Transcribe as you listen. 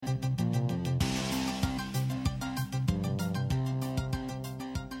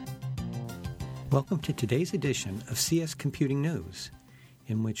Welcome to today's edition of CS Computing News,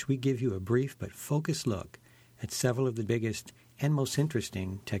 in which we give you a brief but focused look at several of the biggest and most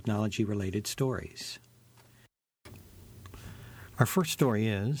interesting technology-related stories. Our first story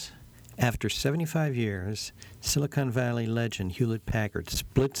is, after 75 years, Silicon Valley legend Hewlett-Packard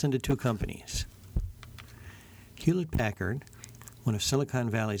splits into two companies. Hewlett-Packard, one of Silicon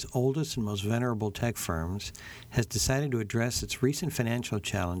Valley's oldest and most venerable tech firms, has decided to address its recent financial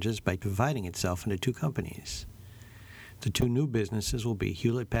challenges by dividing itself into two companies. The two new businesses will be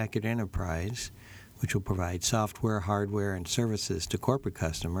Hewlett-Packard Enterprise, which will provide software, hardware, and services to corporate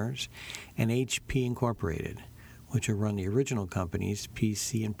customers, and HP Incorporated, which will run the original company's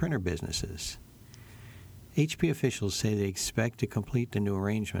PC and printer businesses. HP officials say they expect to complete the new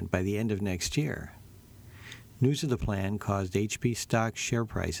arrangement by the end of next year. News of the plan caused HP stock share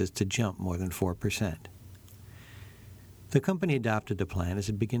prices to jump more than 4%. The company adopted the plan as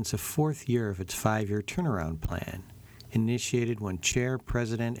it begins the fourth year of its 5-year turnaround plan, initiated when Chair,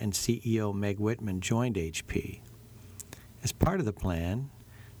 President, and CEO Meg Whitman joined HP. As part of the plan,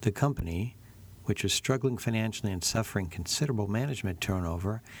 the company, which was struggling financially and suffering considerable management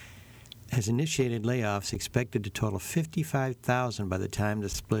turnover, has initiated layoffs expected to total 55,000 by the time the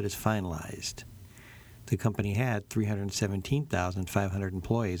split is finalized. The company had 317,500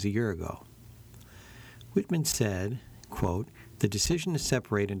 employees a year ago. Whitman said, quote, "The decision to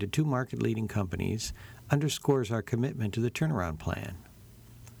separate into two market-leading companies underscores our commitment to the turnaround plan.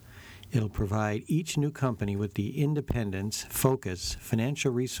 It'll provide each new company with the independence, focus,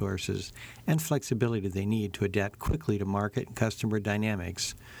 financial resources, and flexibility they need to adapt quickly to market and customer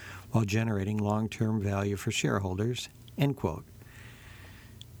dynamics while generating long-term value for shareholders," end quote.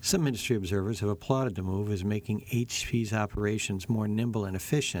 Some industry observers have applauded the move as making HP's operations more nimble and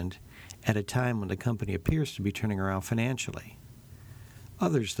efficient at a time when the company appears to be turning around financially.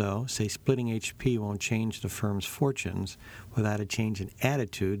 Others, though, say splitting HP won't change the firm's fortunes without a change in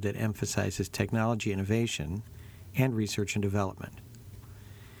attitude that emphasizes technology innovation and research and development.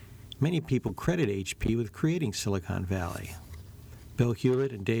 Many people credit HP with creating Silicon Valley. Bill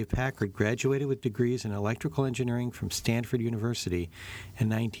Hewlett and Dave Packard graduated with degrees in electrical engineering from Stanford University in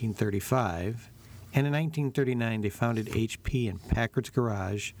 1935, and in 1939 they founded HP in Packard's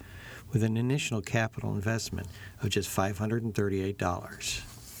garage with an initial capital investment of just $538.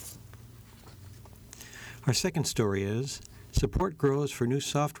 Our second story is, support grows for new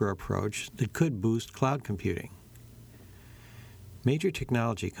software approach that could boost cloud computing. Major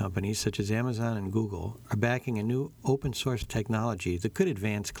technology companies such as Amazon and Google are backing a new open-source technology that could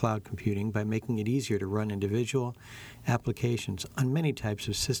advance cloud computing by making it easier to run individual applications on many types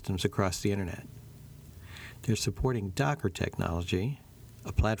of systems across the Internet. They're supporting Docker technology,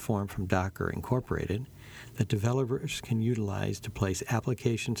 a platform from Docker Incorporated, that developers can utilize to place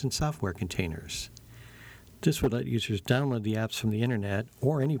applications in software containers. This would let users download the apps from the Internet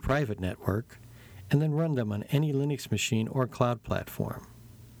or any private network, and then run them on any Linux machine or cloud platform.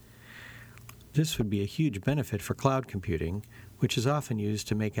 This would be a huge benefit for cloud computing, which is often used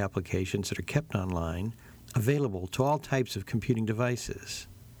to make applications that are kept online available to all types of computing devices.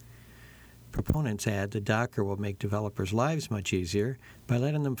 Proponents add that Docker will make developers' lives much easier by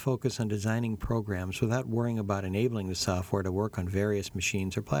letting them focus on designing programs without worrying about enabling the software to work on various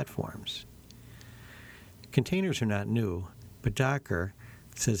machines or platforms. Containers are not new, but Docker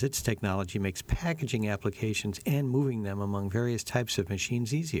says its technology makes packaging applications and moving them among various types of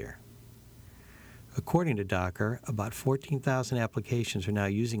machines easier. According to Docker, about 14,000 applications are now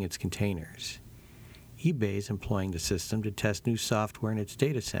using its containers. eBay is employing the system to test new software in its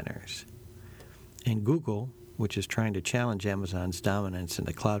data centers. And Google, which is trying to challenge Amazon's dominance in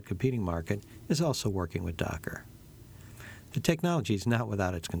the cloud computing market, is also working with Docker. The technology is not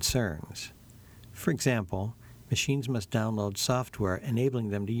without its concerns. For example, machines must download software enabling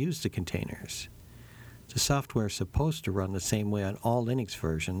them to use the containers. The software is supposed to run the same way on all Linux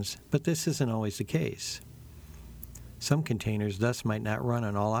versions, but this isn't always the case. Some containers thus might not run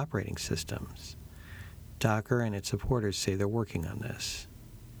on all operating systems. Docker and its supporters say they're working on this.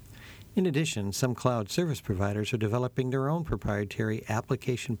 In addition, some cloud service providers are developing their own proprietary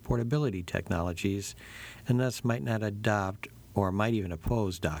application portability technologies and thus might not adopt or might even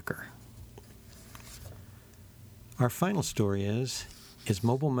oppose Docker. Our final story is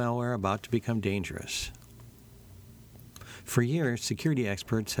mobile malware about to become dangerous? For years, security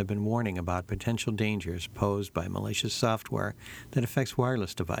experts have been warning about potential dangers posed by malicious software that affects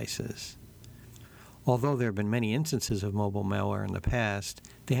wireless devices. Although there have been many instances of mobile malware in the past,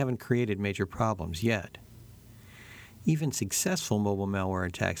 they haven't created major problems yet. Even successful mobile malware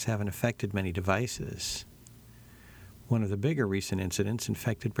attacks haven't affected many devices. One of the bigger recent incidents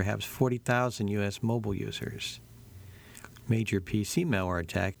infected perhaps 40,000 U.S. mobile users. Major PC malware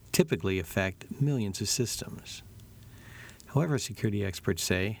attacks typically affect millions of systems. However, security experts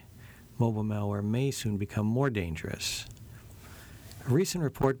say mobile malware may soon become more dangerous. A recent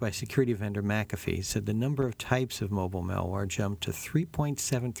report by security vendor McAfee said the number of types of mobile malware jumped to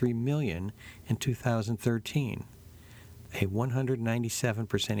 3.73 million in 2013, a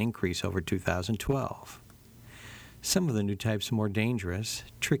 197% increase over 2012. Some of the new types are more dangerous,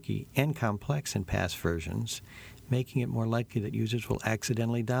 tricky, and complex in past versions, making it more likely that users will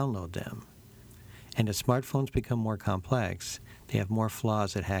accidentally download them. And as smartphones become more complex, they have more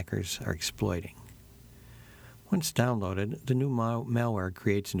flaws that hackers are exploiting. Once downloaded, the new malware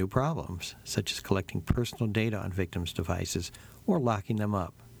creates new problems, such as collecting personal data on victims' devices or locking them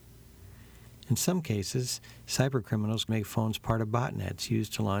up. In some cases, cybercriminals make phones part of botnets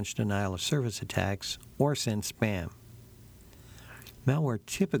used to launch denial-of-service attacks or send spam. Malware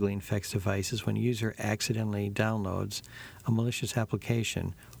typically infects devices when a user accidentally downloads a malicious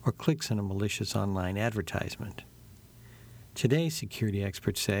application or clicks on a malicious online advertisement. Today, security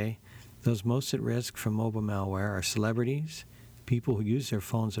experts say those most at risk from mobile malware are celebrities, people who use their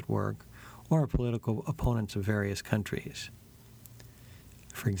phones at work, or political opponents of various countries.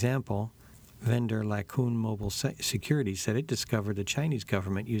 For example, vendor Lacun Mobile Security said it discovered the Chinese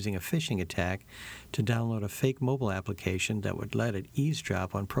government using a phishing attack to download a fake mobile application that would let it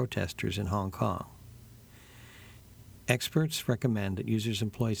eavesdrop on protesters in Hong Kong. Experts recommend that users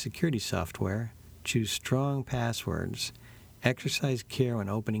employ security software, choose strong passwords, exercise care when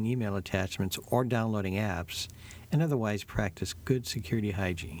opening email attachments or downloading apps, and otherwise practice good security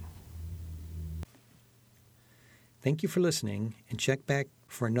hygiene. Thank you for listening, and check back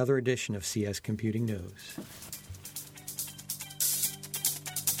for another edition of CS Computing News.